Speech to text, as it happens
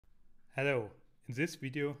Hello, in this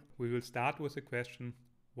video we will start with the question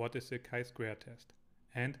what is the chi-square test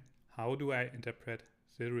and how do I interpret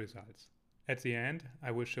the results. At the end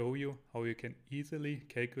I will show you how you can easily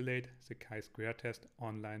calculate the chi-square test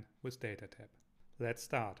online with DataTab. Let's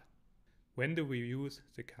start. When do we use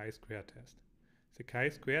the chi-square test? The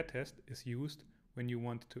chi-square test is used when you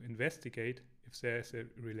want to investigate if there is a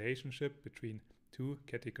relationship between two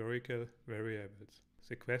categorical variables.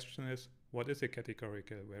 The question is, what is a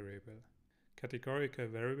categorical variable? Categorical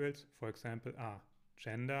variables, for example, are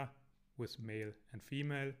gender with male and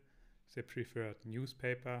female, the preferred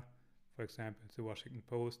newspaper, for example, the Washington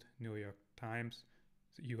Post, New York Times,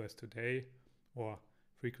 the US Today, or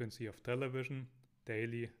frequency of television,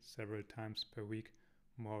 daily, several times per week,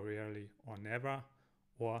 more rarely or never,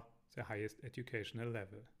 or the highest educational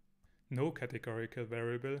level. No categorical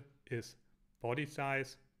variable is body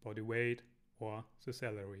size, body weight, or the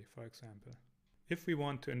salary, for example. If we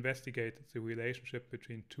want to investigate the relationship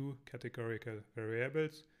between two categorical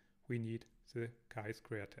variables, we need the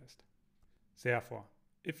chi-square test. Therefore,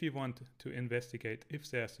 if we want to investigate if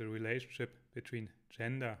there's a relationship between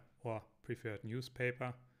gender or preferred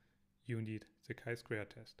newspaper, you need the chi-square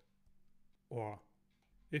test. Or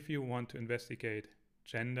if you want to investigate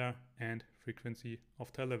gender and frequency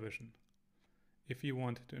of television. If you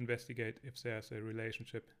want to investigate if there's a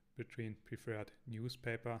relationship between preferred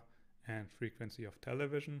newspaper and frequency of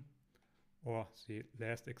television, or the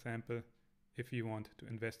last example, if you want to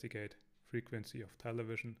investigate frequency of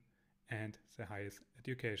television and the highest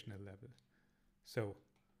educational level. So,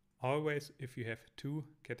 always if you have two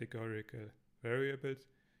categorical variables,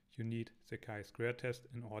 you need the chi-square test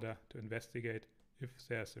in order to investigate if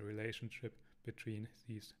there's a relationship between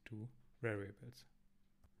these two variables.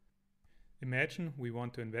 Imagine we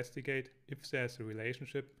want to investigate if there's a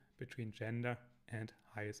relationship between gender and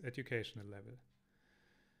highest educational level.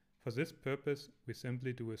 For this purpose, we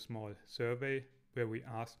simply do a small survey where we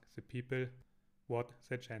ask the people what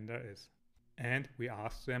their gender is. And we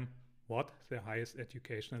ask them what their highest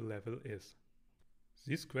educational level is.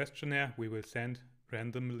 This questionnaire we will send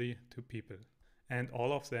randomly to people, and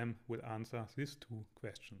all of them will answer these two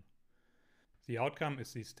questions. The outcome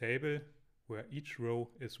is this table where each row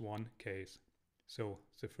is one case. So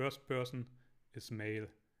the first person is male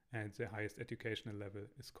and the highest educational level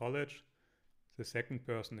is college. The second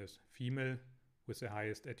person is female with the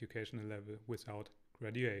highest educational level without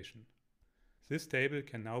graduation. This table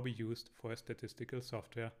can now be used for a statistical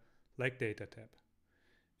software like DataTab.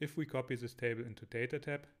 If we copy this table into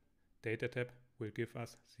DataTab, DataTab will give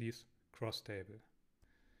us this cross table.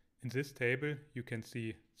 In this table you can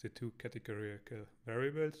see the two categorical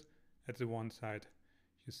variables. At the one side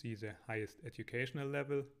you see the highest educational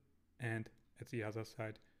level, and at the other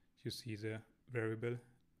side you see the variable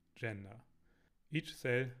gender. Each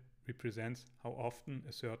cell represents how often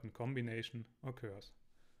a certain combination occurs.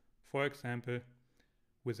 For example,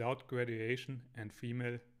 without graduation and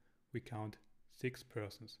female, we count 6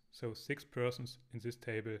 persons. So 6 persons in this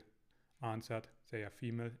table answered they are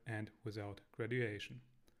female and without graduation.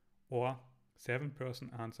 Or 7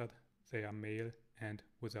 persons answered they are male and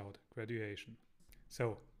without graduation.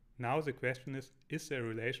 So now the question is there a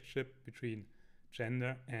relationship between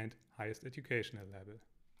gender and highest educational level?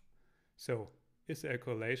 So, is there a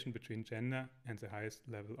correlation between gender and the highest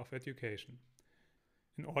level of education?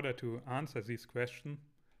 In order to answer this question,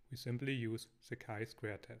 we simply use the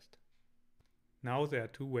chi-square test. Now there are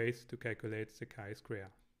two ways to calculate the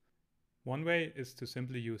chi-square. One way is to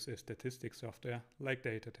simply use a statistics software like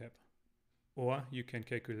DataTab. Or you can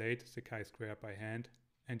calculate the chi-square by hand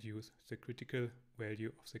and use the critical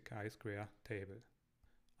value of the chi-square table.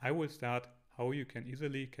 I will start how you can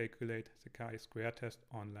easily calculate the chi-square test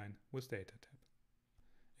online with DataTab.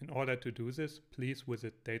 In order to do this, please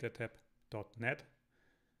visit datatab.net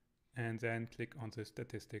and then click on the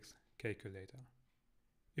statistics calculator.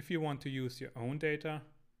 If you want to use your own data,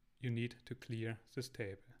 you need to clear this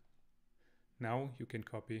table. Now you can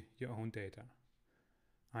copy your own data.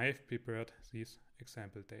 I have prepared these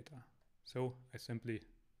example data. So I simply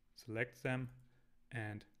select them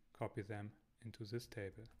and copy them into this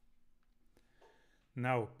table.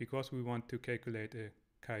 Now, because we want to calculate a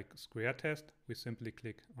chi-square test, we simply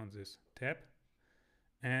click on this tab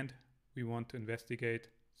and we want to investigate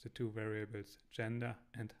the two variables gender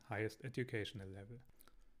and highest educational level.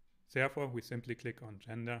 Therefore, we simply click on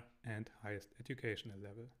gender and highest educational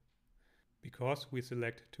level. Because we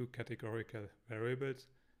select two categorical variables,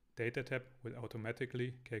 DataTab will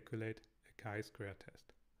automatically calculate a chi-square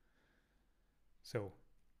test. So,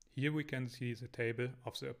 here we can see the table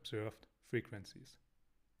of the observed frequencies.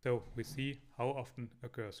 So we see how often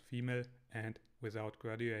occurs female and without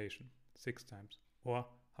graduation. 6 times? Or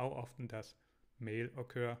how often does male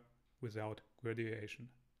occur without graduation?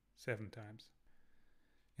 7 times.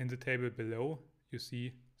 In the table below, you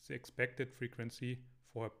see the expected frequency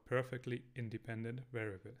for a perfectly independent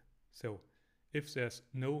variable. So, if there's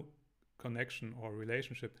no connection or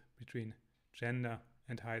relationship between gender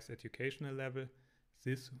and highest educational level,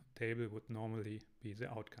 this table would normally be the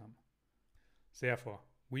outcome. Therefore,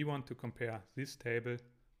 we want to compare this table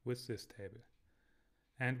with this table.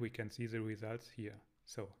 And we can see the results here.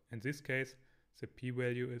 So, in this case, the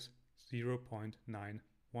p-value is 0.918.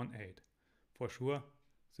 For sure,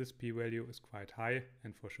 this p-value is quite high,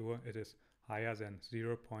 and for sure it is higher than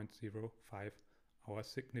 0.05, our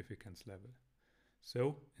significance level.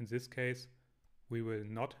 So, in this case, we will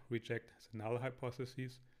not reject the null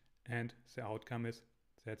hypothesis, and the outcome is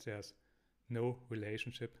that there's no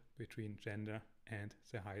relationship between gender and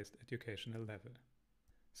the highest educational level.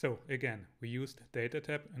 So again, we used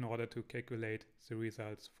data-tab in order to calculate the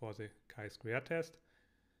results for the chi-square test.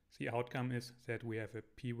 The outcome is that we have a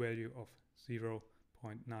p-value of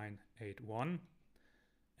 0.981,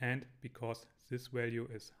 and because this value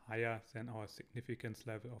is higher than our significance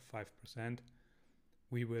level of 5%,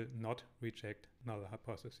 we will not reject null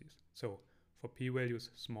hypotheses. So for p-values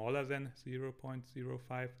smaller than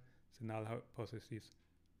 0.05, the null hypothesis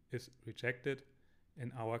is rejected.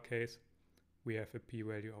 In our case, we have a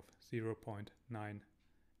p-value of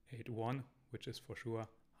 0.981, which is for sure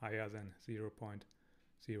higher than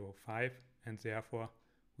 0.05, and therefore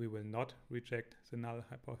we will not reject the null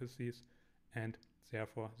hypothesis, and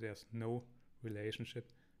therefore there's no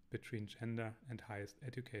relationship between gender and highest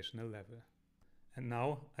educational level. And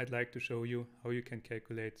now I'd like to show you how you can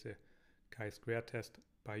calculate the chi-square test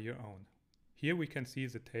by your own. Here we can see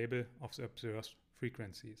the table of the observed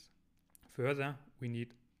frequencies. Further, we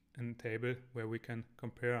need a table where we can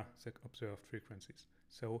compare the observed frequencies.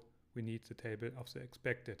 So we need the table of the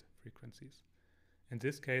expected frequencies. In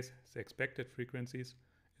this case, the expected frequencies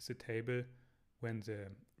is a table when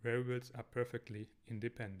the variables are perfectly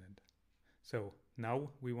independent. So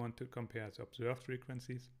now we want to compare the observed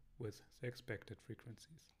frequencies with the expected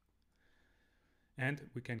frequencies. And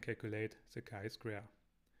we can calculate the chi-square.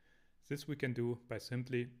 This we can do by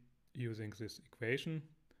simply using this equation.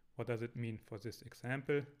 What does it mean for this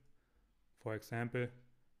example? For example,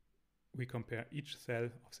 we compare each cell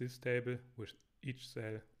of this table with each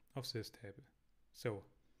cell of this table. So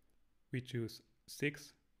we choose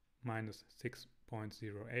 6 minus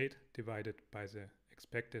 6.08 divided by the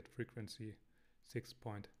expected frequency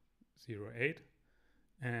 6.08,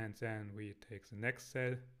 and then we take the next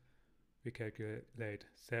cell. We calculate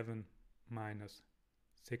 7 minus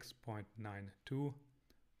 6.92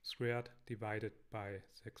 squared divided by the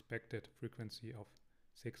expected frequency of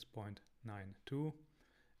 6.92,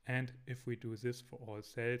 and if we do this for all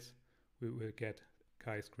cells, we will get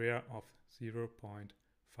chi-square of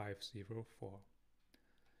 0.504.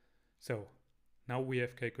 So now we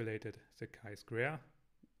have calculated the chi-square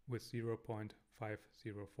with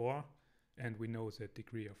 0.504, and we know the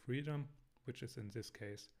degree of freedom, which is in this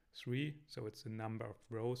case 3, so it's the number of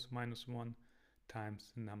rows minus 1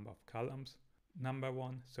 times the number of columns number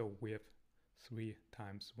 1, so we have 3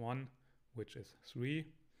 times 1, which is 3.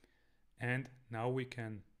 And now we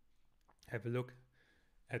can have a look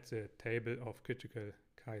at the table of critical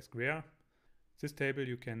chi-square. This table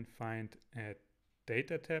you can find at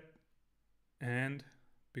data-tab, and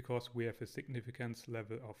because we have a significance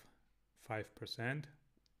level of 5%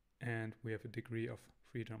 and we have a degree of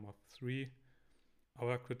freedom of 3,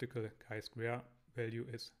 our critical chi-square value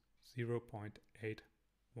is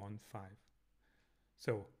 0.815.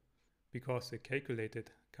 So, because the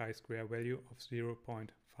calculated chi-square value of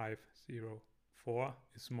 0.504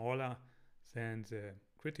 is smaller than the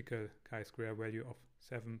critical chi-square value of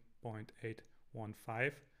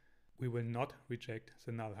 7.815, we will not reject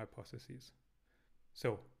the null hypothesis.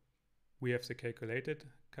 So, we have the calculated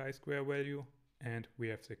chi-square value and we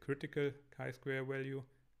have the critical chi-square value,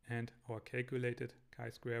 and our calculated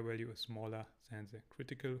chi-square value is smaller than the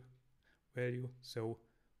critical value, so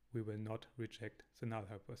we will not reject the null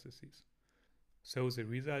hypothesis. So the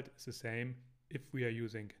result is the same if we are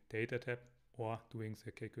using data-tab or doing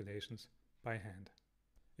the calculations by hand.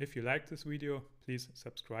 If you like this video, please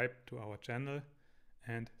subscribe to our channel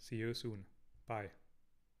and see you soon. Bye.